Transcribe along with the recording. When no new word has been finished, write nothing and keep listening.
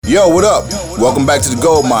Yo, what up? Welcome back to the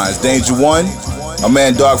Goldmine. Danger One. My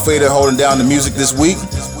man Dark Fader holding down the music this week.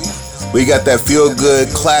 We got that feel-good,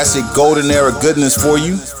 classic, golden era goodness for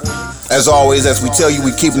you. As always, as we tell you,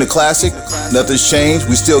 we keeping it classic. Nothing's changed.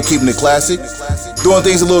 We still keeping it classic. Doing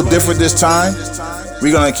things a little different this time.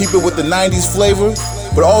 We're gonna keep it with the 90s flavor,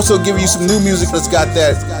 but also give you some new music that's got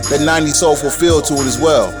that 90s soulful feel to it as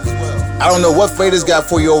well. I don't know what Fader's got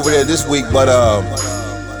for you over there this week, but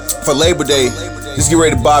for Labor Day, just get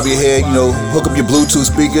ready to bob your head, hook up your Bluetooth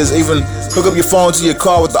speakers, even hook up your phone to your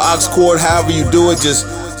car with the aux cord, however you do it, just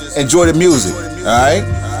enjoy the music, alright?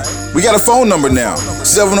 We got a phone number now,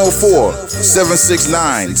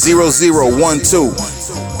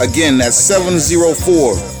 704-769-0012. Again, that's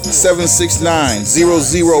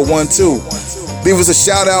 704-769-0012. Leave us a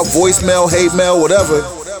shout out, voicemail, hate mail, whatever.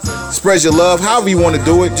 Spread your love, however you want to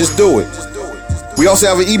do it, just do it. We also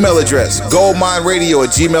have an email address,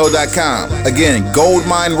 goldmineradio@gmail.com. Again,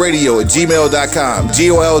 goldmineradio@gmail.com.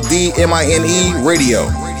 GOLDMINE radio.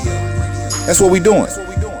 That's what we doing.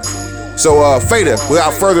 So, Fader,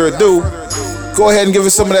 without further ado, go ahead and give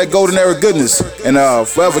us some of that golden era goodness. And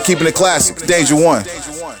forever keeping it classic. Danger One.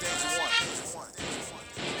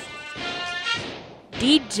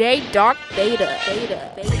 DJ Dark Fader.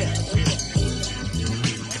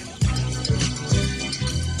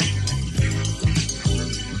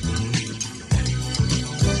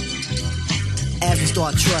 As we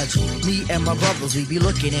start trudging, me and my brothers, we be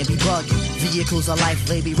looking and be bugging. Vehicles of life,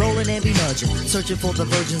 they be rolling and be nudging. Searching for the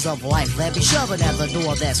virgins of life that be shoving at the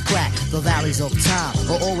door that's cracked. The valleys of time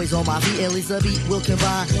are always on my feet. At least the beat will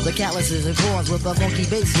combine the calluses and corns with a funky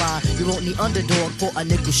bass line. You won't need underdog for a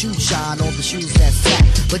nickel shoe shine on the shoes that's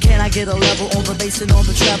tapped. But can I get a level on the bass and on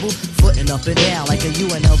the treble? Footing up and down like a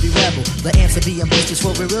UNLV rebel. The answer be ambitious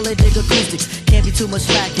for we really dig acoustics. Can't be too much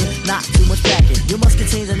slacking, not too much backing. You must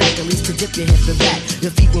contain the neck at least to dip your hip and back.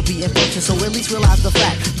 Your feet will be in function, so at least realize the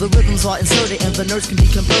fact. The rhythms are inserted and the nerves can be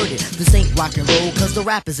converted. This ain't rock and roll, cause the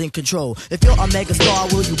rap is in control. If you're a mega star,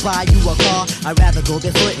 will you buy you a car? I'd rather go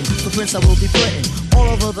barefooting. Footprints I will be putting all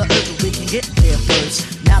over the earth, but we can get there first.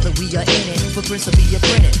 Now that we are in it, footprints will be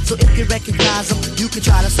printed. So if you recognize them, you can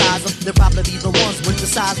try to size them. They'll probably be the ones with the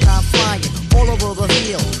size 9 flying all over the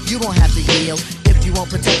field. You won't have to yield. If you want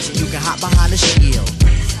protection, you can hop behind the shield.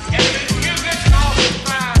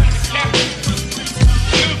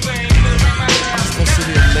 Sit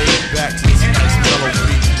here laid back to this nice mellow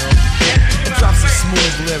beat, and drop some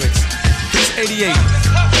smooth lyrics. It's 88.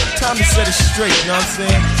 Time to set it straight, you know what I'm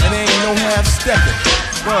saying? And there ain't no half stepping.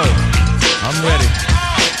 Word, I'm ready.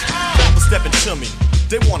 People stepping to me,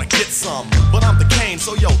 they wanna get some, but I'm the Kane,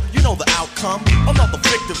 so yo, you know the outcome. Another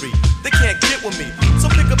victory, they can't get with me. So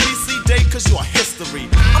pick a BC day, cause you're history.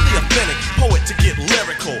 I'm the authentic poet to get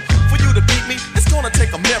lyrical. For you to beat me, it's gonna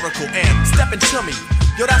take a miracle. And stepping to me,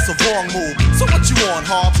 yo, that's a wrong move. So what you on,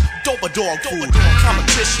 Hobbs? Dope or dog food?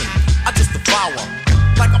 Competition, I just devour.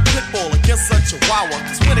 Like a pit bull against a chihuahua.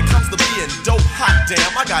 Cause when it comes to being dope, hot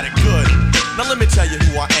damn, I got it good. Now let me tell you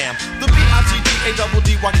who I am. The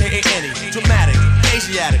B-I-G-D-A-D-D-Y-K-A-N-E. Dramatic,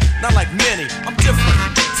 Asiatic, not like many. I'm different,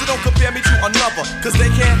 so don't compare me to another. Cause they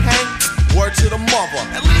can't hang, word to the mother.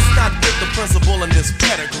 At least not with the principal in this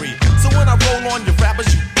pedigree. So when I roll on your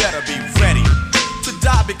rappers, you better be ready to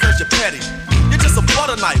die because you're petty. You're just a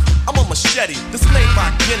butter knife, I'm a machete. This made by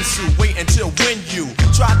Ginsu, wait until when you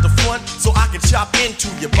try to front so I can chop into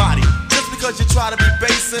your body. Just because you try to be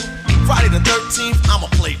basing, Friday the 13th, I'ma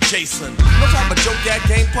play Jason. No type of joke, that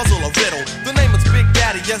game, puzzle, or riddle. The name is Big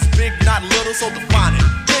Daddy, yes, big, not little, so define it.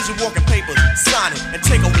 Here's your walking papers, sign it, and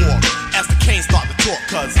take a walk as the Canes start to talk,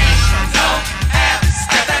 cause ain't no half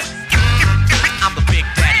steppin'. I'm the Big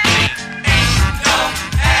Daddy King. Ain't no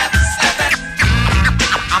half steppin'.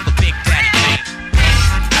 I'm the Big Daddy King.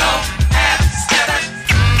 Ain't no half steppin'.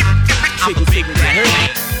 I'm the Big Daddy King.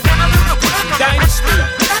 Dynasty.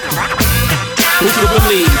 Who could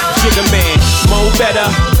believe? Jigga Man, Mo better,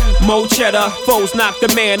 Mo cheddar. Foes knock the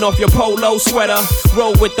man off your polo sweater.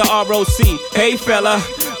 Roll with the ROC, hey fella.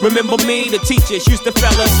 Remember me, the teachers used to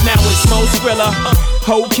fellas. Now it's Mo Skrilla,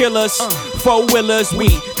 hoe killers, four willers,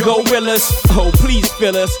 we gorillas. Oh please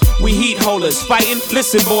fill us, we heat holders. Fighting,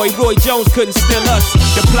 listen boy, Roy Jones couldn't steal us.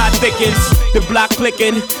 The plot thickens, the block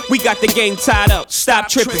clicking. We got the game tied up, stop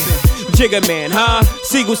tripping. Jigga Man, huh?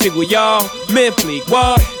 Seagull, y'all. Minfleet,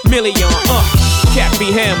 what? Million,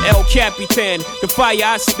 Cappy Ham, El Capitan. The fire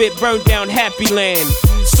I spit burned down Happy Land.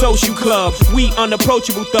 social club. We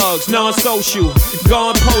unapproachable thugs, non-social,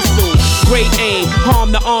 gone postal. Great aim,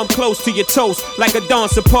 harm the arm close to your toast, like a Don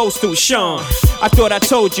supposed to. Sean, I thought I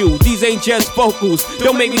told you, these ain't just vocals.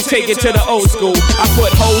 Don't make me take it to the old school. I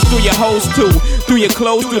put holes through your hoes too, through your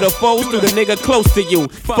clothes, through the foes, through the nigga close to you.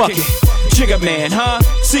 Fuck it. Jigga man, huh?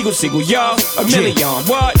 Seagull, y'all, a million,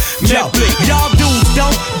 what? Netflix. Y'all dudes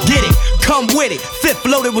don't get it, come with it. Fifth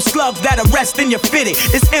loaded with slugs that arrest in your fitted.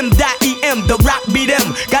 It's M.E.M, the rock beat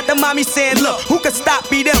them. Got the mommy saying, look, who can stop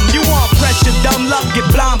beat them? You want pressure, dumb luck, get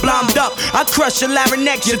blonde up. I crush your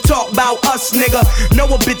larynx, you talk about us, nigga. No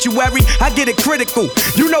obituary, I get it critical.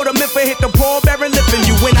 You know the myth hit the poor baron lippin'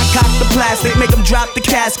 you. When I cock the plastic, make them drop the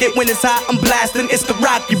casket. When it's hot, I'm blasting, it's the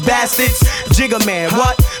rock, you bastards. Jigga man,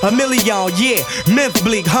 what? A million, yeah. Myth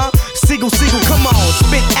bleak, huh? Seagull, come on,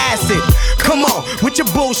 spit acid. Come on, with your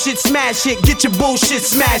bullshit, smash it. Get your bullshit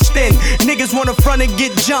smashed in. Niggas wanna front and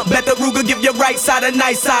get jumped. Bet the Ruger give your right side a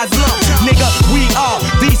nice size lump. Nigga, we are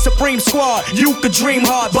the supreme squad. You could dream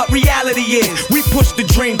hard, but reality is we push the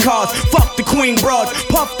dream cars. Fuck the queen broads,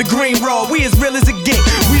 puff the green raw. We as real as it get.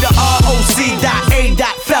 We the ROC.A.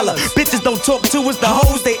 fella. Bitches don't talk to us, the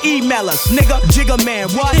hoes they email us. Nigga, Jigga man,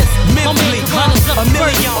 what? Myth bleak, huh? A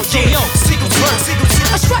million, yeah.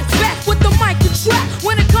 I strike back with the mic and track.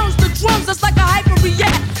 When it comes to drums, it's like a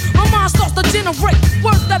hyper-react. My mind starts to generate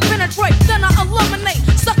words that penetrate. Then I eliminate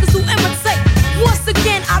suckers who imitate. Once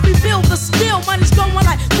again, I rebuild the skill. Money's going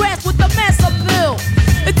like grass with the mass appeal.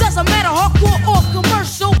 It doesn't matter hardcore or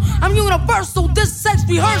commercial. I'm universal, this sex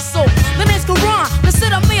rehearsal. The name's Quran,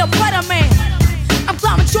 consider me a fighter man. I'm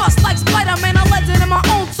climbing charts like Spider-Man. I legend in my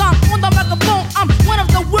own time. On the microphone, I'm one of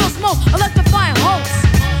the world's most electrifying hosts.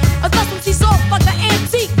 I thought some teeth off like an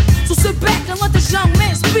antique. So sit back and let this young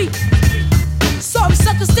man speak. Sorry,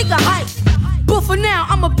 suckers think I hype, but for now,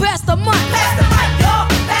 I'ma pass the mic. Pass the mic, y'all.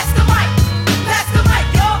 Pass the mic. Pass the mic,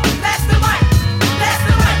 y'all. Pass the mic. Pass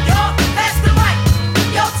the mic, y'all. Pass the mic.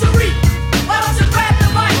 Yo, Tariq, why don't you grab the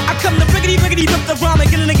mic? I come to riggedy, rip the rhyme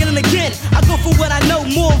again and again and again. I go for what I know,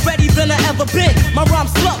 more ready than I ever been. My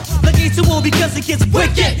rhyme's slow, the gate's too old because it gets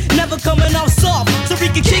wicked. Never coming out soft, so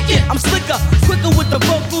we can kick it. I'm slicker, quicker with the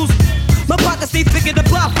vocals. My pockets stay thicker than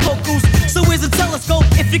pop vocals. So where's the telescope?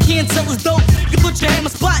 If you can't tell us dope, you put your hand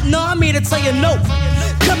on spot. No, I'm here to tell you no.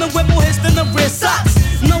 Coming with more hits than the red socks.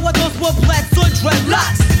 No, I don't wear black or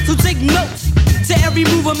dreadlocks. So take notes to every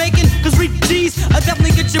move I'm making. Cause Rick G's, I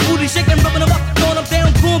definitely get your booty shaking. Rubbing them up, throwing them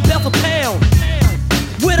down, going pound for pound.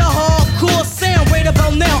 With a hardcore sound, right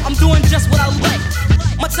about now, I'm doing just what I like.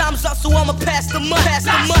 My time's up, so I'ma pass the mic. Pass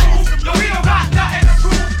the mic. Yo, we don't got nothing to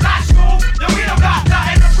prove. That's cool. Yo, we don't got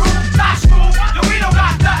nothing to prove. That's cool. Yo, we don't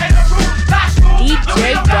got nothing to prove. That's cool.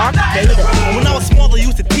 DJ Dark Data. When I was small, they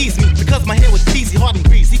used to tease me because my hair was cheesy, hard and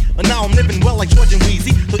greasy. But now I'm living well like George and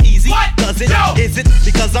Wheezy. So easy, What? does it? Yo. Is it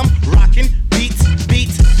because I'm rocking beats?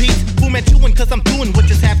 Who met you in? Cause I'm doing what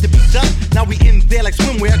just have to be done. Now we in there like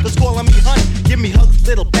swimwear, cause calling me hun. Give me hugs,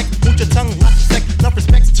 little peck, move your tongue, lots of sex. Enough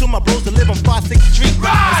respect to my bros that live on 5-6th Street.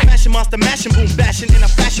 Right. Smashing, monster, mashing, boom, bashing in a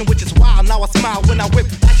fashion which is wild. Now I smile when I whip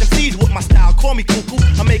action seeds with my style. Call me cuckoo,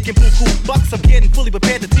 I'm making buku bucks. I'm getting fully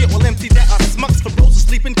prepared to tear all empty that are smucks. For bros who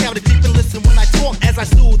sleeping, cavity creeping, listen when I talk as I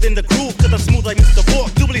soothe in the groove. Cause I'm smooth like Mr. Walk.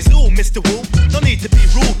 Doobly zoo, Mr. Woo. Don't need to be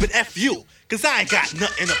rude, but F you. Cause I ain't got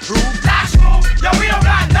nothing to prove. That's cool. Yo, we don't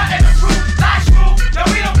got nothing to prove. That's cool. Yo,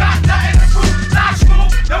 we don't got nothing to prove. That's cool.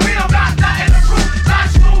 Yo, we don't got nothing to prove.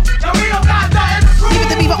 That's cool. Yo, we don't got nothing to prove. Give it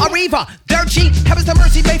the beaver, Arriva, dirt cheap, heavens to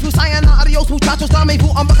mercy, Mayfu, Sayana, adios, muchachos, dame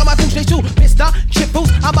fu, I'm bucking my food, straight to Mr.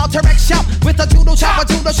 Chipus, I'm about to wreck shop with a judo chop, a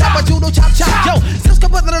judo chop, a judo chop, chop. Yo,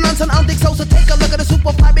 Cisco put the nonsense, I don't think so, so take a look at the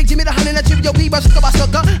super fly, big Jimmy, the honey, the chip, yo, Bieber, sugar,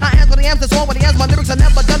 sugar. I answer the amps, that's all what the amps, my lyrics are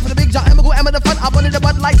never done for the big John, Emma, go Emma, the fun, I wanted the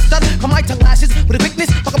Bud Light stud, come my tongue lashes with a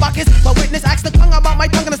quickness, fuck a buckets, but witness, ask the tongue about my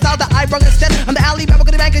tongue and the style that I brought instead. I'm the alley, Baba,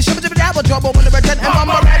 the bank, and shibba, dabble, trouble, when the red, and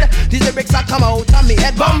bumper red. These lyrics are come out, Tommy,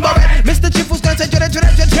 Ed, bumper red. Mr. Chipus, gonna say, dread.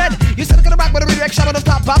 You said it's gonna rock with a redirect shot on the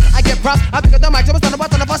top pop. I get props, I pick up the mic, jump on the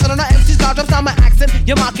bus, on the bus, on the MC's got drops on my accent.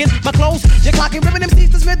 You're mocking my clothes, you're clocking, ripping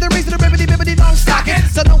MCs to Smith, the reason, the ribbity, don't stock it.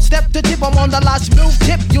 So don't step to tip, I'm on the large move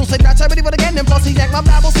tip. You'll say that's everybody, but again, and plus he yank my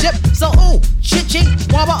Bible chip. So ooh, chit,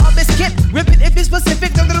 wobble up this kit. Rip it if it's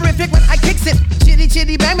specific, don't terrific when I kicks it.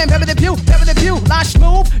 Chitty, bang, pepper the pew, lash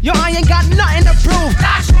move. Yo, I ain't got nothing to prove.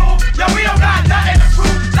 That's cool. Yo, we don't got nothing to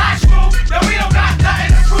prove. That's cool. Yo, we don't got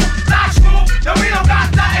nothing to prove. That's cool. Yo, we don't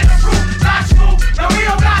got nothing to prove. That's cool. Yo, we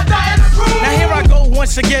don't got nothing to prove. Now here I go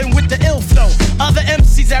once again with the ill flow. Other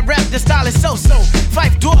MCs that rap, the style is so-so.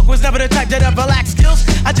 Fife Dog was never the type that ever lacked skills.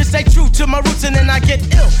 I just stay true to to my roots and then I get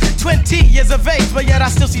ill. 20 years of age, but yet I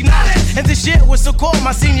still see knowledge. And this year was so called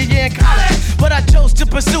my senior year in college. But I chose to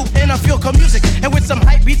pursue and I feel cool music. And with some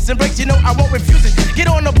hype beats and breaks, you know I won't refuse it. Get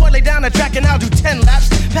on the board, lay down the track, and I'll do 10 laps.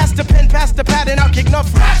 Pass the pen, pass the pad, and I'll kick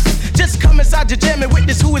enough raps. Just come inside your jam and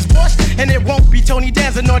witness who is boss. And it won't be Tony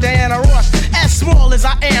Danza nor Diana Ross. As small as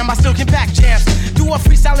I am, I still can pack jams. Do a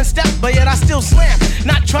freestyling step, but yet I still slam.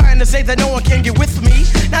 Not trying to say that no one can get with me.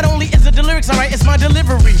 Not only is it the lyrics alright, it's my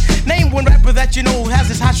delivery. Name one rapper that you know who has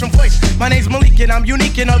this hot shrimp voice. My name's Malik and I'm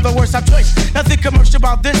unique, in other words, I'm choice. Nothing commercial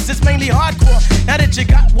about this, it's mainly hardcore. Now that you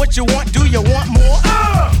got what you want, do you want more?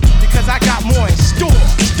 Because I got more in store.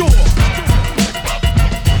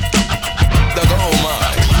 The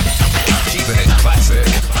Goldmine, keeping it classic.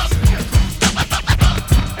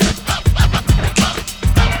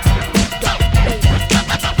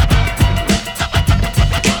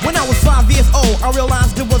 When I was 5 years old, I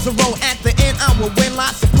realized there was a road. At the end, I would win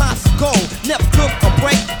lots of pots of gold. Never took a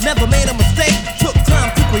break, never made a mistake. Took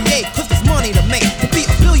time to create, cause there's money to make. To be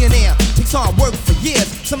a billionaire takes hard work for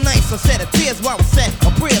years. Some nights I shed a tears while I sat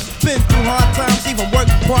a prayers. Been through hard times, even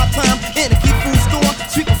worked part-time in a key food store,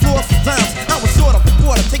 sweeping floors for dimes. I was sort of a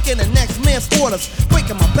reporter, taking the next man's orders,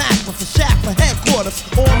 breaking my back with a shack for headquarters.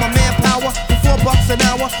 All my manpower for $4 an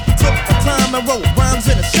hour. Took the time and wrote rhymes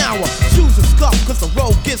in the shower. Shoes are scuffed cause the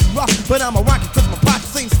road gets rough, but I'm a rocket cause my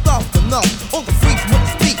pockets ain't stuffed enough. All the freaks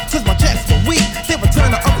wouldn't speak cause my checks were weak. They would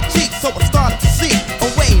turn the other cheek, so I started to see a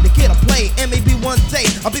way to get a play. And maybe one day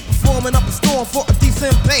I'll be performing up a storm for a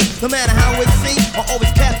decent pay. No matter how it seems, I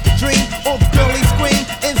always kept the dream. All the girlies scream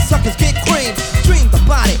and suckers get cream. Dreamed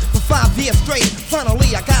about it for 5 years straight.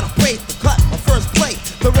 Finally I got a break to cut my first plate.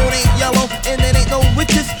 The road ain't yellow and it ain't no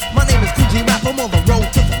witches. My name is Gucci Rap, I'm on the road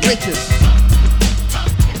to the riches.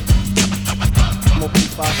 I'm gonna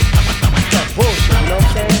beat that bullshit, you know what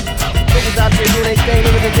I'm saying? Niggas out there doing their thing,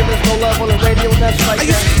 niggas ain't giving us no love on the radio and that's like that.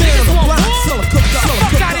 I used to stand on the block, selling cooked up.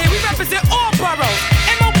 Fuck out here, we represent all boroughs.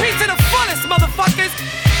 MOP to the fullest, motherfuckers.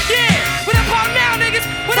 Yeah, what about now, niggas?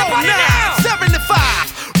 What about now?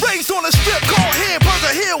 75, raised on a strip called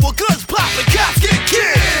Hamburger Hill where guns pop and cops get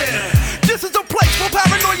killed. This is a place for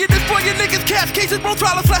paranoia, destroying niggas, cash cases, bro,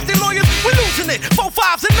 trials, lasting lawyers. We losing it, 4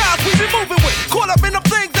 5s and 9s we be moving with. Caught up in them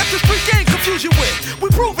things that the street game confuse you with. We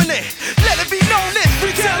proving it, let it be known this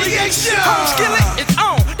retaliation. Home skillet, it's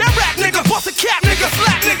on. That rap nigga, bust a cap nigga,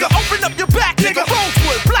 flat nigga, open up your back nigga,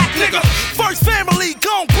 Rosewood, black nigga. First family,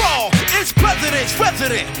 gon' brawl. It's president's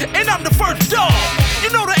resident, and I'm the first dog.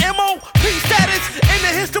 You know the MOP status in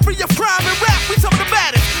the history of crime and rap. We some of the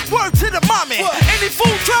baddest. Word to the mommy. Any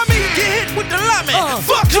fool try me, get hit with the lemon.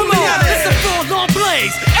 Fuck Juliana. It's a full-on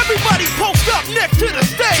blaze. Everybody post up next to the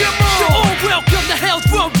stage. You're all welcome to Hell's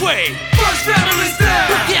Runway. First family's down.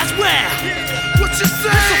 But guess where? What you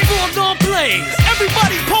say? It's a full-on blaze.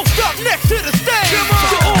 Everybody post up next to the stage.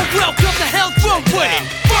 You're all welcome to Hell's Runway.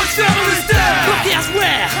 First family's down. But guess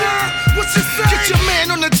where? What you say? Get your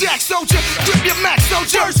man on the jack, soldier. Grip your max,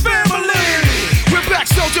 soldier. First family. We're back,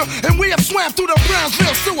 soldier, and we have swam through the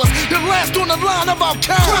Brownsville sewers. The last on the line of our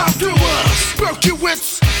kind. Crime doers.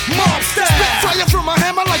 Berkowitz, mob style. Spit fire from my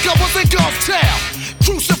hammer like I was in God's town.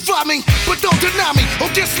 Crucify me, but don't deny me.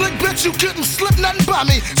 Or get slick, bitch, you couldn't slip nothing by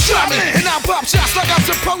me. Try me, and I'll pop shots like I'm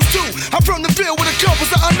supposed to. I'm from the field with a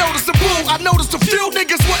compass that unnoticeable. I noticed a few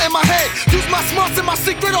niggas were in my head. Use my smarts and my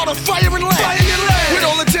secret, all the fire and lead. With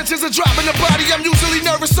all intentions of dropping the body, I'm usually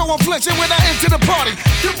nervous, so I'm flinching when I enter the party.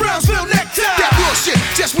 The Brownsville necktie. That bullshit.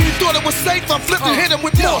 Just when you thought it was safe, I flipped and hit him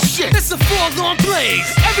with more shit. It's a full-on blaze.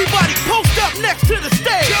 Everybody post up next to the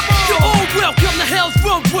stage. You're all welcome to Hell's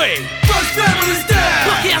Runway. First family's down.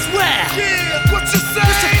 But guess where? Yeah, what you say?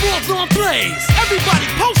 It's a full-on blaze. Everybody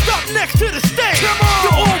post up next to the stage.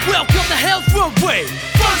 You're all welcome to Hell's Runway.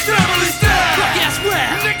 First family's down. But guess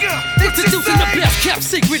where? Nigga, what you Introducing the best kept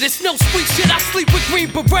secret. It's no street shit. I sleep with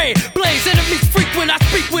green beret. Blaze enemies frequent. I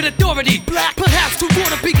speak with authority. Black, perhaps to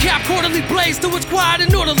water be capped quarterly. Blaze till it's quiet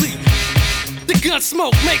and orderly. The gun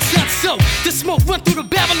smoke makes guns soak. The smoke run through the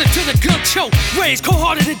barrel until the gun choke. Range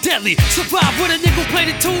cold-hearted and deadly. Survive with a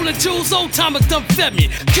nickel-plated tool and jewels. Old timers done fed me.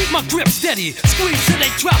 Keep my grip steady. Squeeze till they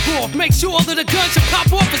drop off. Make sure that the gun should pop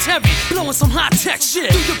off is heavy. Blowing some high-tech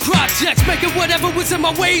shit through the projects, making whatever was in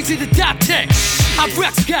my way easy to dot text. I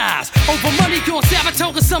wreck skies over money on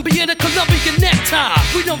Saratoga, some be in a Colombian necktie.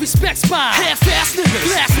 We don't respect spies. Half-ass niggas,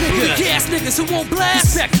 blast niggas, gas niggas who won't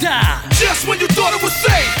blast. Respect die. Just when you thought it was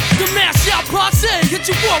safe, the mass out party hit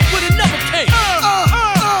you off with another case.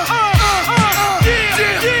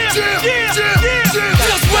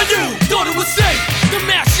 Just when you thought it was safe, the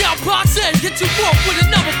mass out party hit you off with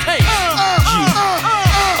another case.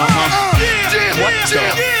 What the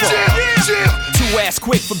fuck? Two ass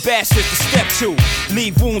quick for bastards to step to.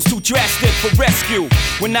 Leave wounds too drastic for rescue.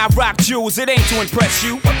 When I rock jewels, it ain't to impress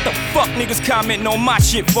you. What the fuck niggas commenting on my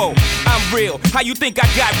shit for? I'm real, how you think I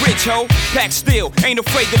got rich, ho? Pack still, ain't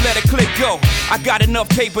afraid to let a clip go. I got enough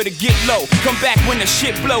paper to get low. Come back when the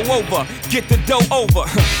shit blow over. Get the dough over.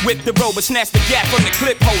 Whip the rover, snatch the gap from the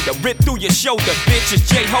clip holder. Rip through your shoulder, bitch, it's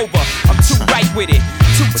Jehovah. I'm too right with it,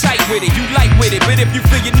 too tight with it. You light with it, but if you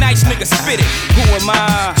feel you're nice, nigga, spit it. Who am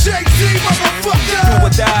I? JC, motherfucker. Do or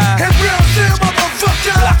die. And Brown Steel,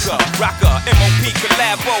 motherfucker. Blocker, rocker, MOP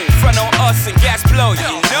collabo. Front on us and gas blow. You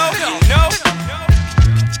know.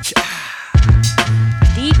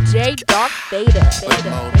 DJ Dark Vader.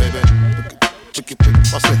 Oh, baby.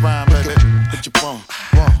 What's the rhyme, baby? Put your bum.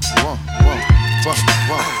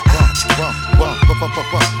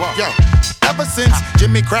 Yo, ever since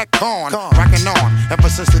Jimmy cracked corn, rockin' on. Ever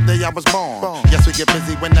since the day I was born. Yes, we get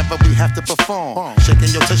busy whenever we have to perform. Shaking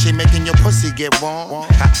your tushy, making your pussy get warm.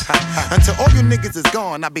 Until all you niggas is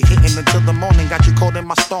gone, I be hitting until the morning. Got you caught in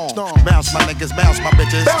my storm. Bounce my niggas, bounce my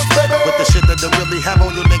bitches. With the shit that they really have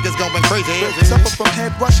all you niggas going crazy. Suffer from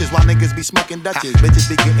head rushes while niggas be smoking Dutches. Bitches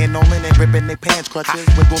be getting all in it, ripping their pants crutches.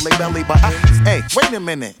 Wiggle their belly buttons. Hey, wait a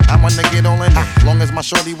minute, I wanna get all in it. Long as my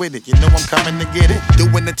shorty with it, you know I'm coming to get it.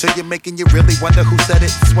 Doing it till you're making you really wonder who said it.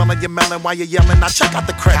 Swelling your melon while you're yelling, I check out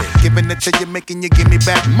the credit. Giving it till you're making you give me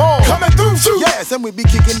back more. Coming through, too. Yes, and we be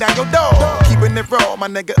kicking down your door. Keeping it raw, my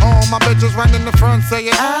nigga. All my bitches running the front, say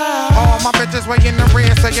it. All my bitches way in the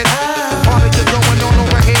rear, say it. Party is going on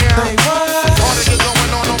over here. Party is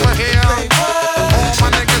going on over here. All my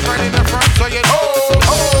niggas right in the front, say it.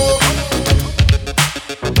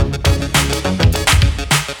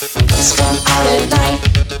 Freaks come out at night.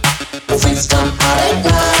 Freaks come out at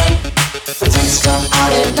night. Freaks come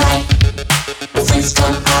out at night. Freaks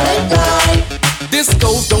come out at night.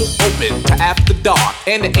 Discos don't open till after dark,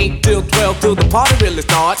 and it ain't till 12 till the party really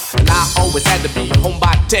starts. And I always had to be home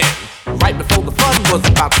by 10, right before the fun was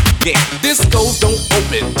about to begin. Discos don't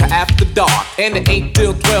open till after dark, and it ain't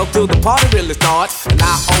till 12 till the party really starts. And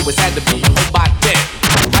I always had to be home by 10,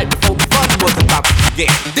 right before the fun was about to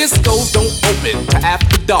begin. Discos don't open till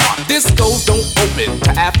after dark. Discos don't open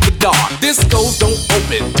till after dark. Discos don't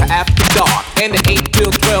open till after dark, and it ain't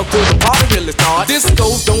till 12 till the party really starts.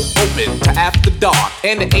 Discos don't open till after dark,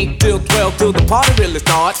 and it ain't till 12 till the party really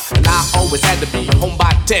starts. And I always had to be home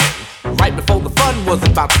by 10, right before the fun was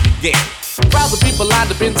about to begin. Crowds of people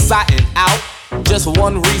lined up inside and out, just for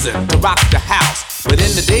one reason, to rock the house. But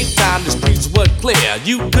in the daytime, the streets were clear.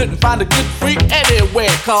 You couldn't find a good freak anywhere,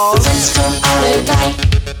 cause the freaks come out at night.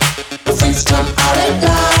 The freaks come out at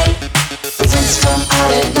night. The freaks come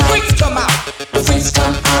out at night. Freaks come out. The freaks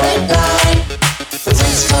come out at night. The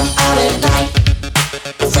freaks come out at night.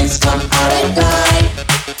 The freaks come out at night.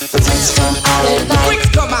 The freaks come out at night. Freaks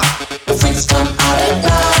come out. The freaks come out at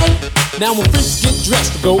night. Now when freaks get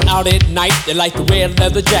dressed to go out at night, they like to wear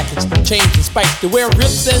leather jackets, chains and spikes. They wear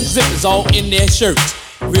rips and zippers all in their shirts,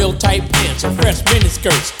 real tight pants and fresh mini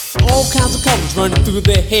skirts. All kinds of colors running through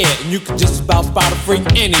their hair, and you could just about spot a freak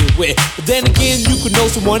anywhere. But then again, you could know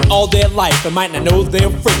someone all their life and might not know they're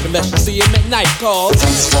a freak unless you see them at night, cause the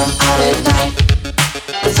freaks come out at night.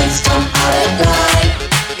 The freaks come out at night.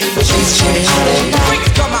 The freaks come out at night.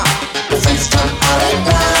 Freaks come out. The freaks come out at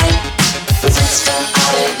night. The freaks come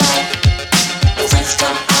out at night. The freaks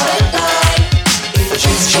come out at night. The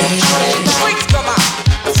freaks come out at night. Freaks come out.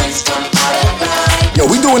 The freaks come out at night. Yo,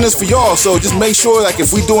 we doing this for y'all, so just make sure, like,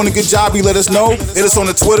 if we doing a good job, you let us know. Hit us on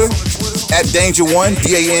the Twitter at Danger1,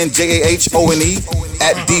 DANJAHONE,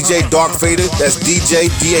 at DJ Dark Fader. That's DJ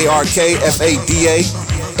DARKFADA.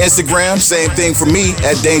 Instagram, same thing for me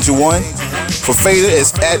at Danger1. For Fader,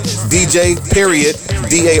 it's at DJ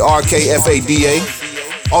DARKFADA.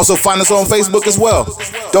 Also find us on Facebook as well.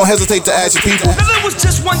 Don't hesitate to add your people. And there was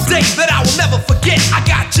just one day that I will never forget. I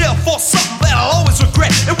got jailed for something that I'll always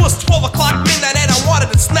regret. It was 12 o'clock midnight and I wanted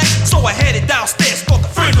a snack, so I headed downstairs, thought the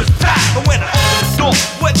fridge was packed. And when I opened the door,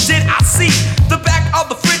 what did I see? The back of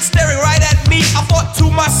the fridge staring right at me. I thought to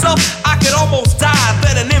myself, I could almost die.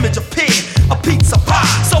 Then an image appeared, a pizza pie.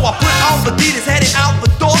 So I put on the deed, headed out the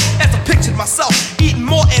door as I pictured myself eating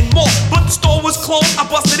more and more. But the store was closed, I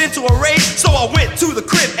busted into a rage, so I went to the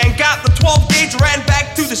crib and got the 12 gauge, ran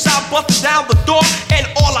back to the shop, busted down the door, and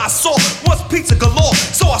all I saw was pizza galore.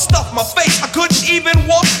 So I stuffed my face, I couldn't even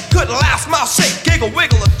walk, couldn't laugh, smile, shake, giggle,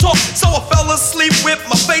 wiggle, or talk. So I fell asleep with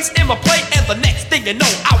my face in my plate, and the next thing you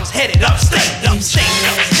know, I was headed upstate. In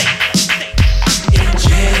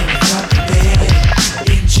jail, without the bed.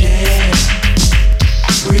 In jail,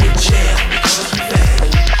 we're in jail because we fed.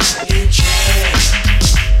 In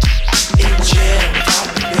jail, without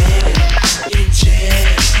the bed. In jail,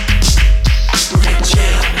 we're in jail.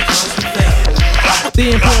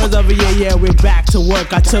 sorry, yeah, we're back to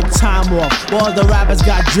work. I took time off, all the rappers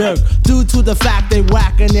got jerked due to the fact they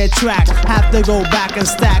whacking their tracks. Have to go back and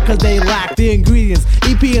stack cause they lack the ingredients,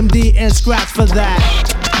 EPMD and scratch for that.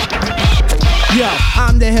 Yo,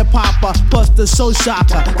 I'm the hip hopper, plus the soul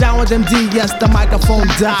shocker. Down with MD, yes, the microphone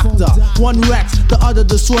doctor. One Rex, the other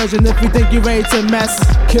dissuasion. If you think you're ready to mess,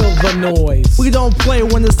 kill the noise. We don't play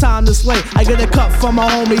when it's time to slay. I get a cut from my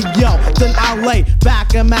homie, yo, then I lay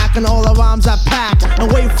back and mac and all the rhymes I pack and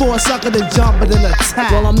wait for a sucker to jump and then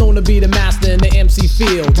attack. Well, I'm known to be the master in the MC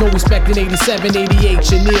field. No respect in 87, 88,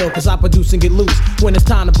 Chanel, cause I produce and get loose when it's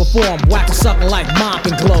time to perform. Whack a sucker like Mop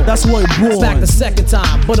and Glow. That's what it born. Back the second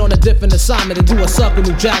time, but on a different assignment. Do a sucker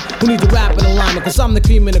new jack who needs to rap in alignment, cause I'm the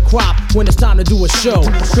cream in the crop when it's time to do a show.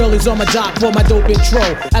 Girlies on my jock for my dope intro.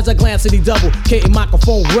 As I glance at the double K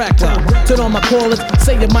microphone wrecker. Turn on my callers,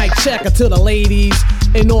 say your mic checker to the ladies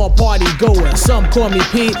and all party goers. Some call me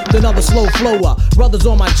Pete, then others slow flower. Brothers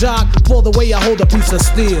on my jock for the way I hold a piece of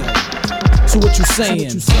steel. So what you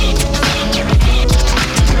saying?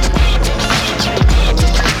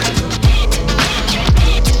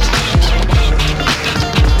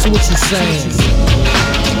 So what you saying?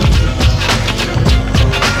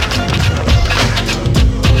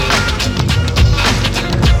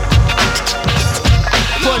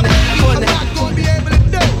 I'm not gonna be able to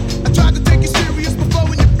do. I tried to take you serious before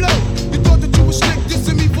when you blow. You thought that you were slick,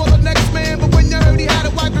 dissing me for the next man, but when you heard he had a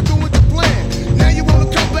wife, you ruined the plan. Now you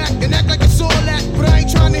wanna come back and act like you saw that, but I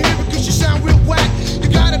ain't trying to hear it 'cause you sound real whack. You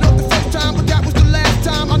got it off the first time, but that was the last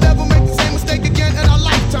time. I'll never make the same mistake again in our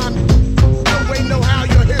lifetime. No way, no how,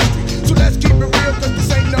 your history. So let's keep it real, 'cause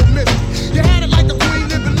this ain't no mystery. You had it like a queen,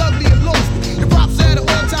 living lovely and lost it. Your pops had an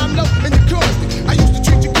all-time low and you caused it. I used to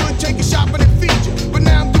treat you good, take you shopping and feed you, but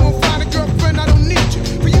now I'm doing fine, a girlfriend, I don't need you.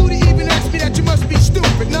 For you to even ask me that, you must be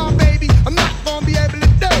stupid. Nah, baby, I'm not gonna be able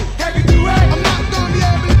to do. Can you do it? I'm not gonna be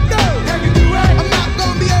able to do. Can you do it? I'm not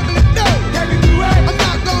gonna be able to do. Can you do it? I'm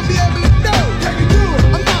not gonna be able to do. Can you do it?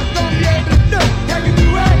 I'm not gonna be able to do. Can you do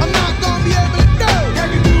it? I'm not gonna be able to do. Can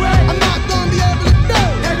you do it? I'm not gonna be able to do.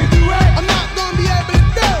 Can you do it? I'm not gonna be able to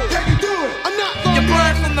do. Can you do it? I'm not gonna. You're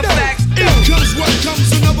blind from the facts. In comes what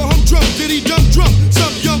comes, another humdrum, diddy dum drum.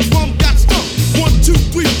 Some young bum got stumped. 1, 2,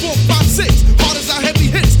 3, 4, 5, 6. Hard as our heavy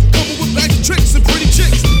hits, coming with bags of tricks and pretty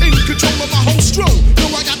chicks. In control of my whole stroll. No,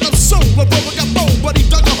 I got no soul. My brother got bold, but he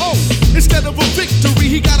dug a hole. Instead of a victory,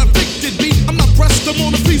 he got evicted. Me, I'm not pressed. I'm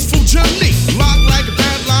on a peaceful journey. Lock like a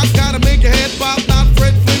padlock, gotta make your head pop. Not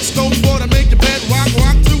Fred Flintstone, boy, to make your bed rock,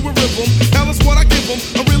 rock to a rhythm. Hell is what I give 'em.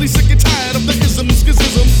 I'm really sick and tired of the ism,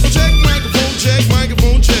 schism. Check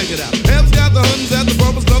microphone, check it out. Hell's got the huns that the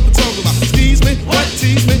brothers love to talk about. Squeeze me, what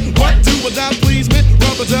tease me, what do or not please me.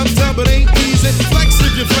 Rubber dub, it ain't easy. Flex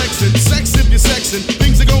if you're flexing, sex if you're sexing.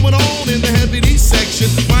 Things are going on in the heavy D section.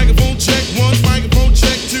 Microphone check 1, microphone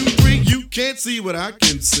check 2, 3. You can't see what I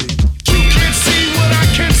can see. You can't see what I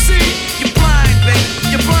can see. You're blind, baby.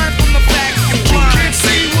 You're blind from the facts. You're blind. You can't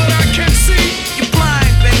see what I can see. You're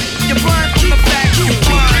blind, baby. You're blind from the facts. You're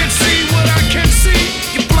blind. You can't see what I can see.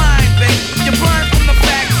 You're blind, baby. You're blind from the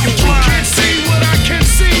facts. You're blind. You can't see what I can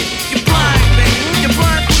see. You're blind, baby. You're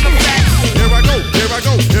blind from the facts.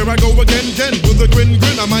 Here I go again, with a grin.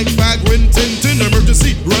 I might bag, rin, tin,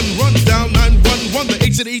 emergency, run, down 911. The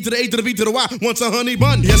H to the E to the A to the B to the Y, wants a honey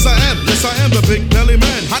bun. Yes I am the big belly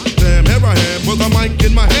man. Hot damn, here I am, with a mic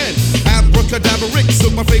in my hand. Abracadabra,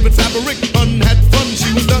 took my favorite fabric. Had fun,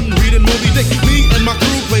 she was done reading Moby Dick. Me and my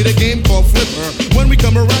crew played a game called Flipper. When we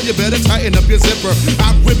come around, you better tighten up your zipper.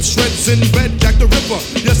 I rip shreds in bed, Jack the Ripper.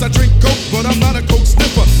 Yes, I drink coke, but I'm not a coke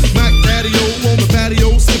sniffer. Mac Daddy-O on the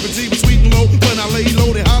patio, sipping tea with sweet and low. When I lay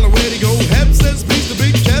low, they holler, ready go. Heb says peace to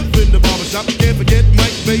Big Kev in the barbershop. Can't forget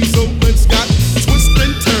Mike Basil and Scott. Twist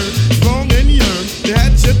and turn, long and yearn. They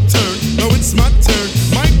had your turn, now it's my turn.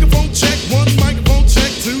 Microphone check 1, microphone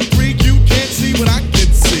check 2, 3. You can't see what I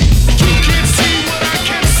can see. You can't see what I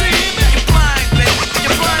can see. You're blind, baby.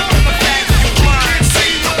 You're blind from the facts. You're blind. You can't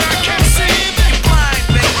see what I can see. You're blind,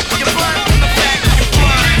 baby. You're blind from the facts. You're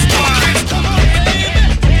blind.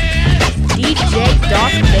 DJ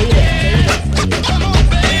Dark Vader.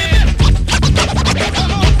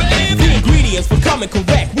 The ingredients for coming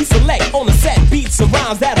correct. We select on the set beats and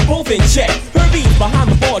rhymes that are both in check. Her beats behind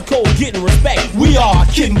the board code getting respect. We are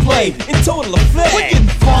Kid and Play in total effect. We're getting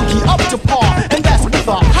funky up to par, and that's with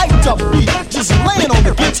a hyped up beat. Just laying on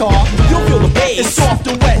the guitar, you'll feel the bass. It's soft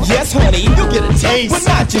and wet. Yes, honey, you'll get a taste. but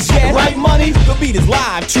not just yet. Right, money? The beat is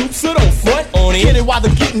live, troops, so don't front on it. Get it while the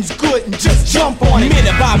getting's good and just jump on it.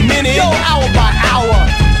 Minute by minute, yo, hour by hour.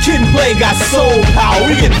 Kid and Play got soul power.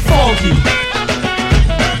 We getting funky.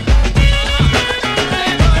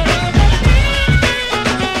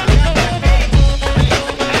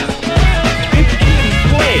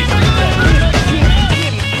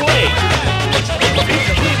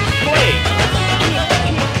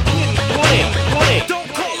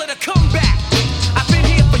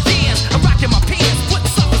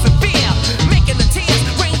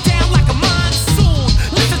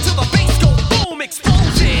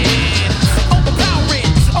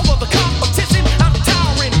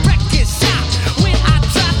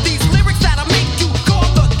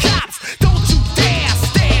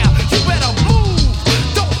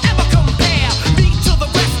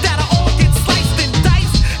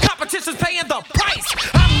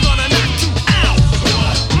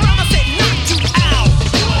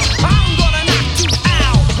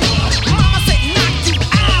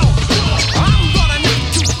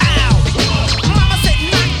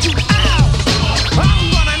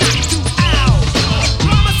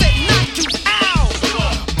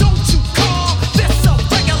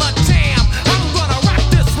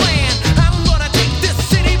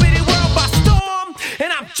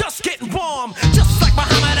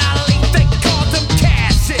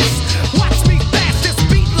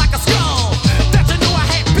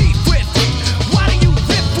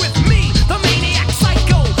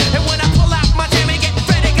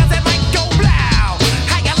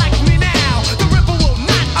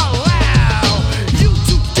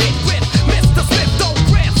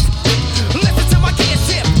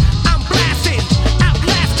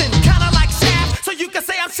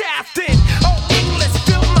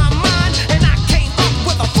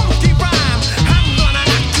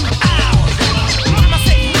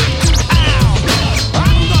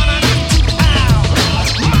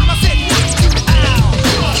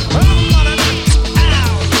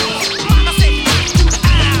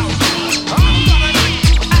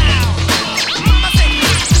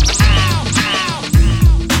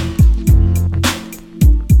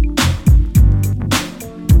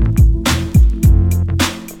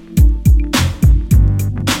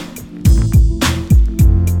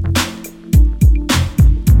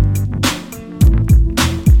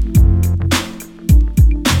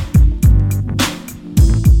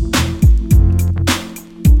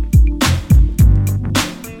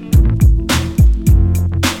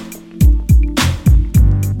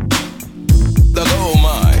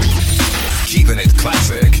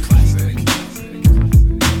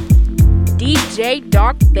 DJ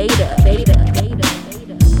Dark Beta.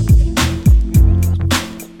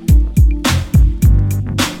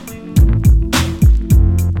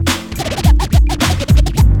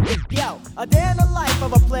 A day in the life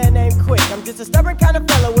of a player named Quick. I'm just a stubborn kind of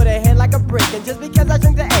fella with a head like a brick. And just because I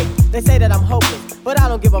drink the A, they say that I'm hopeless. But I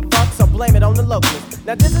don't give a fuck, so blame it on the locals.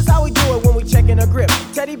 Now this is how we do it when we checkin' a grip.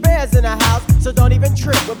 Teddy bears in the house, so don't even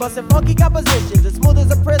trip. We're bustin' funky compositions, as smooth as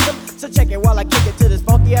a prism. So check it while I kick it to this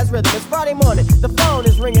funky ass rhythm. It's Friday morning, the phone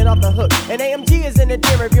is ringing off the hook. And AMG is in the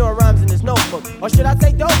den reviewing rhymes in his notebook. Or should I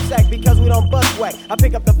say dope sack, because we don't bust whack. I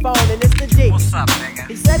pick up the phone and it's the G. What's up, nigga?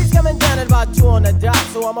 He said he's coming down at about 2 on the dot.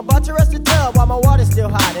 So I'm about to rest the tub while my water's still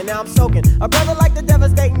hot. And now I'm soaking. A brother like the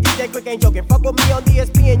devastating DJ Quick ain't joking. Fuck with me on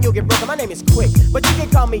DSP and you'll get broken. My name is Quick, but you can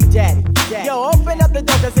call me Daddy. Yo, open up the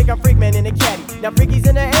door, cause I'm Freak Man in the caddy. Now Freaky's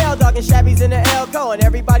in the L, dog, and Shabby's in the L co. And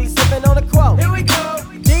everybody's sipping on a quote. Here we go.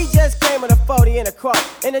 D just came with a 40 and a quote.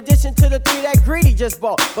 In addition to the 3 that Greedy just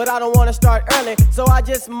bought. But I don't wanna start early, so I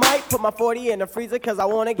just might put my 40 in the freezer, cause I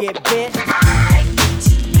wanna get bent.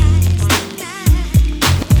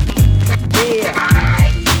 Yeah.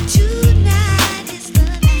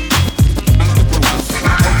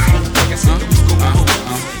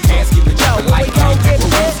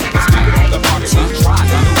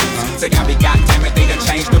 Say I be goddamn it, they done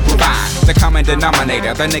changed the provide. The common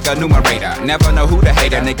denominator, the nigga numerator. Never know who the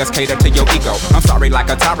hater, niggas cater to your ego. I'm sorry like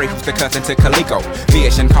Atari, who's the cousin to Calico.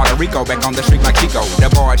 Fish in Puerto Rico, back on the street like Chico. The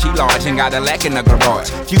barge, he large and got a lack in the garage.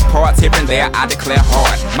 Few parts here and there, I declare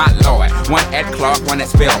hard. My lord, one at Clark, one at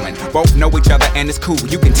Spellman. Both know each other and it's cool,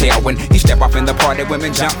 you can tell when he step off in the party,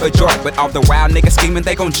 women jump for joy. But all the wild niggas scheming,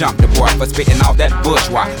 they gon' jump the boy for spitting all that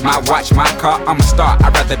bourgeois. My watch, my car, I'm a star.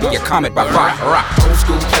 I'd rather be a comet by far. Old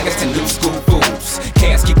school players to new school fools.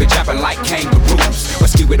 Cats keep it jumping like kangaroos. But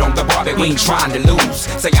skew it on the bar, we ain't trying to lose.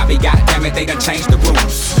 Say I be goddamn it, they done changed the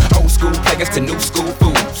rules. Old school players to new school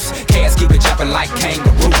fools. Cats keep it jumping like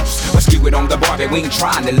kangaroos. But skew it on the bar, we ain't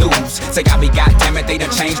trying to lose. Say I be goddamn it, they done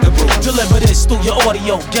changed the rules. Deliver this through your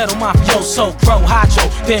audio, ghetto mafioso, pro hydro,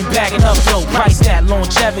 then bagging up yo. Price that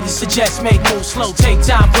longevity suggests make moves slow. Take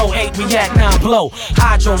time, bro, 8 react, 9 blow.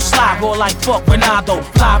 Hydro slide, roll like fuck Ronaldo.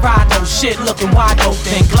 Fly ride shit looking wide open.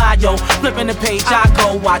 Then glide yo, flipping the page I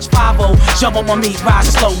go. Watch 5-0, jump on my meat, ride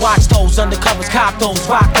slow. Watch those undercovers, cop those,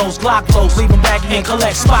 rock those, Glock flows. Leave them baggy and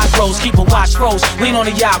collect spot grows. Keep a watch froze, lean on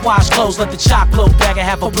the yacht, wash clothes. Let the chop blow, bag and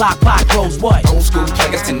have a block grows. What? Old school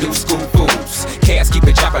players to new school fools. Cats keep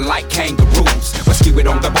it jumping like kangaroos. But skew it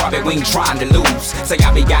on the bar, we ain't trying to lose. Say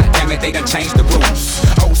I be goddamn it, they done changed the rules.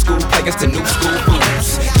 Old school players to new school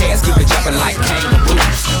fools. Cats keep it jumping like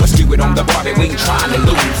kangaroos. But skew it on the bar, we ain't trying to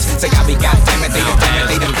lose. Say I be goddamn it,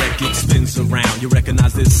 they done record spins around. You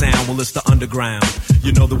recognize this sound? Well, it's the underground.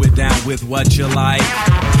 You know that we're down with what you like.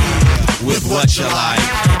 With what you like.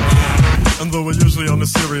 And though we're usually on a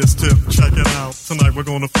serious tip, check it out. Tonight we're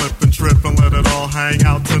gonna flip and trip and let it all hang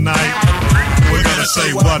out tonight. We're gonna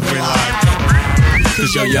say what we like.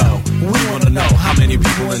 Cause yo, we wanna know how many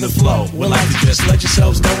people in the flow would like to just let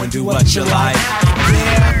yourselves go and do what you like.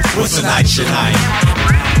 Yeah, what's a night your night?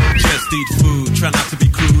 Just eat food, try not to be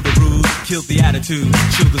crude or rude. Kill the attitude,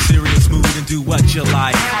 chill the serious mood and do what you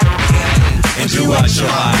like. And do what you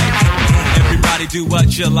like. Everybody do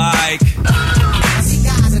what you like. See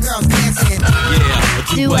guys and girls dancing.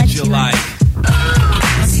 Yeah, do what you like.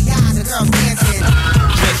 See guys and girls dancing.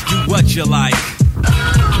 Just do what you like.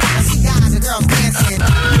 See guys and girls dancing.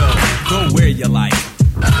 Yo, go where you like.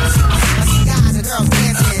 See guys and girls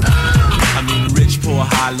dancing. I mean rich, poor,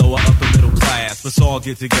 high, lower, upper, middle class. Let's all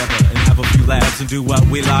get together and have a few laughs and do what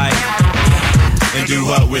we like. And do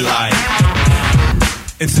what we like.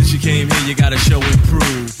 And since you came here, you gotta show and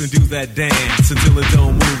prove. And do that dance until it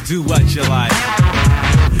don't move. Do what you like.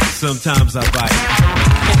 Sometimes I bite.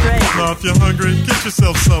 Now if you're hungry, get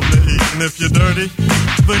yourself something to eat. And if you're dirty,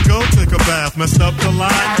 then go take a bath. Messed up the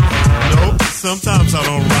line? Nope, sometimes I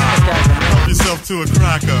don't rhyme. Help yourself to a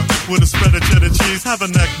cracker with a spread of cheddar cheese. Have a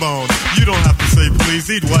neck bone. You don't have to say please,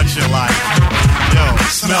 eat what you like. Yo,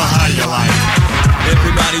 smell how you like.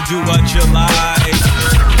 Everybody do what you like.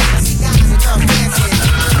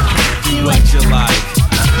 Do what you like.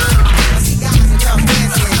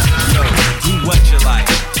 Yo, do what you like.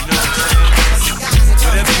 You know what I'm saying?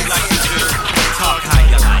 Whatever you like to do, talk how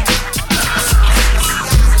you like.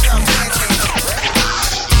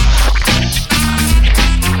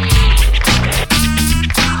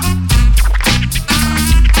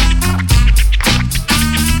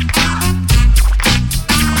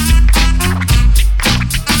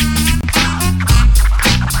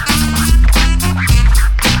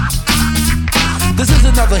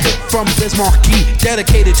 this marquee,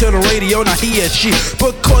 dedicated to the radio, not he or she.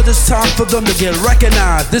 Because it's time for them to get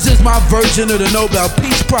recognized. This is my version of the Nobel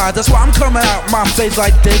Peace Prize. That's why I'm coming out my face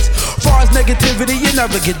like this. Far as negativity, you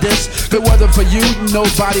never get this. If it wasn't for you,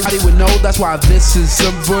 nobody would know. That's why this is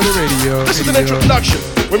something for the radio. This is an introduction.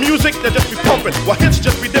 With music, they just be pumping, while hits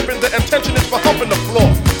just be dipping. The intention is for humping the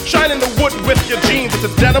floor. Shining the wood with your jeans, it's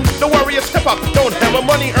a denim. Don't worry, it's hip-hop. Don't hammer,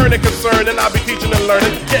 money earning concern. And I'll be teaching and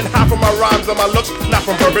learning. Getting high from my rhymes and my looks. Not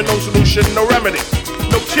from bourbon, no solution, no remedy.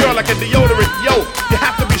 No cure like a deodorant. Yo, you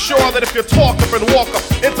have to be sure that if you talk up and walk up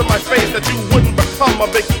into my face, that you wouldn't become a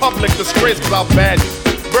big public disgrace. Cause I'll ban you,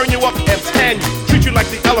 burn you up and tan you, treat you like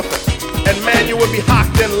the elephant. And man, you would be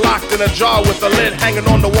hocked and locked in a jar with the lid hanging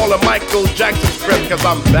on the wall of Michael Jackson's crib. Cause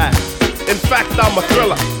I'm bad. In fact, I'm a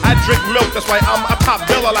thriller. I drink milk, that's why I'm a top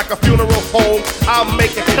biller. Like a funeral home, I'll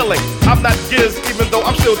make a killing. I'm not Giz, even though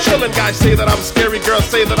I'm still chillin'. Guys say that I'm scary, girls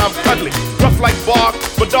say that I'm cuddly. Rough like bark,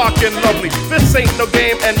 but dark and lovely. This ain't no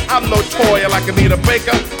game, and I'm no toy. Like Anita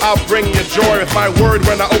Baker, I'll bring you joy with my word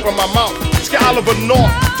when I open my mouth. Scare Oliver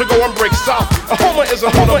North to go and break south. A homer is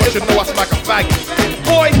a homer, but you know I smack a faggot.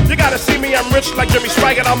 Boy, you gotta see me, I'm rich like Jimmy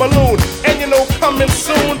Swaggart, I'm a loon. And you know, coming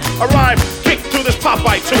soon, a rhyme kick to this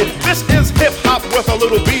Popeye tune. This is hip-hop with a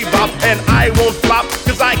little bebop, and I won't flop,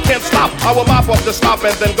 cause I can't stop. I will mop off the stop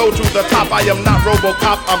and then go to the top. I am not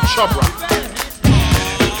Robocop, I'm Chub Rock.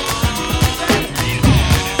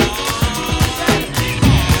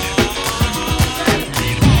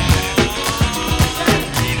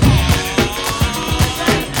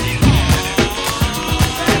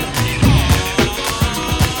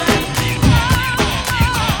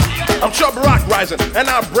 I'm Chub Rock rising, and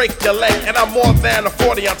I'll break your leg. And I'm more than a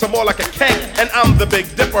 40 ounce, I'm more like a keg. And I'm the Big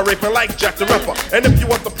Dipper, raping like Jack the Ripper. And if you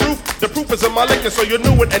want the proof is in my liquor. So you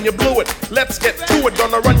knew it and you blew it. Let's get to it,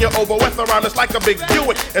 gonna run you over with around. It's like a big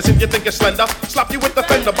Buick. As if you think you're slender, slap you with the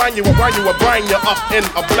fender, bind you, or grind you, or brine you up in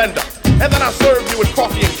a blender. And then I'll serve you with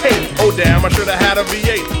coffee and cake. Oh damn, I should've had a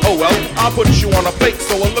V8. Oh well, I'll put you on a plate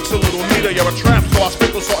so it looks a little neater. You're a tramp, so I'll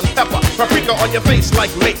sprinkle salt and pepper, paprika on your face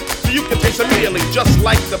like mate. So you can taste immediately, just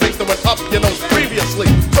like the bass that went up your nose previously.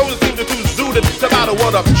 So it seems to do zooted to battle,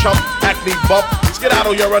 what up chump, acne bump.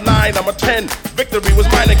 Skedaddle, you're a 9, I'm a 10. Victory was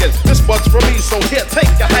mine again, this bud's for me, so here,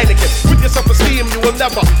 take your Heineken. With your self-esteem, you will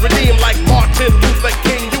never redeem like Martin Luther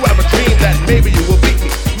King. You have a dream that maybe you will beat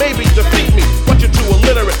me, maybe defeat me, but you're too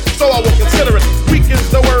illiterate, so I will consider it. Weak is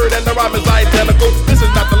the word and the rhyme is identical. This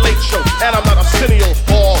is not the Late Show, and I'm not a Arsenio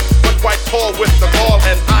Hall, but quite tall with the ball,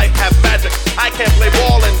 and I have magic. I can't play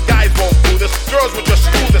ball, and guys won't do this. Girls would just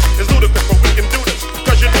screw this. It's ludicrous, but we can do this,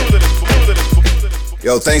 cause you knew that it's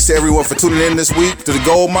Yo, thanks to everyone for tuning in this week to the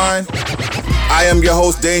Goldmine. I am your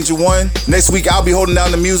host, Danger One. Next week, I'll be holding down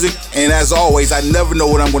the music. And as always, I never know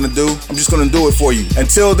what I'm going to do. I'm just going to do it for you.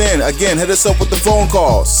 Until then, again, hit us up with the phone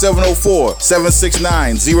call,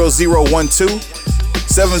 704-769-0012,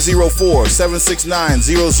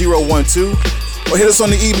 704-769-0012, or hit us on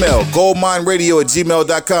the email,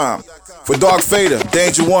 goldmineradio@gmail.com. For Dark Fader,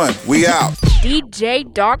 Danger One, we out. DJ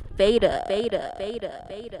Dark Fader.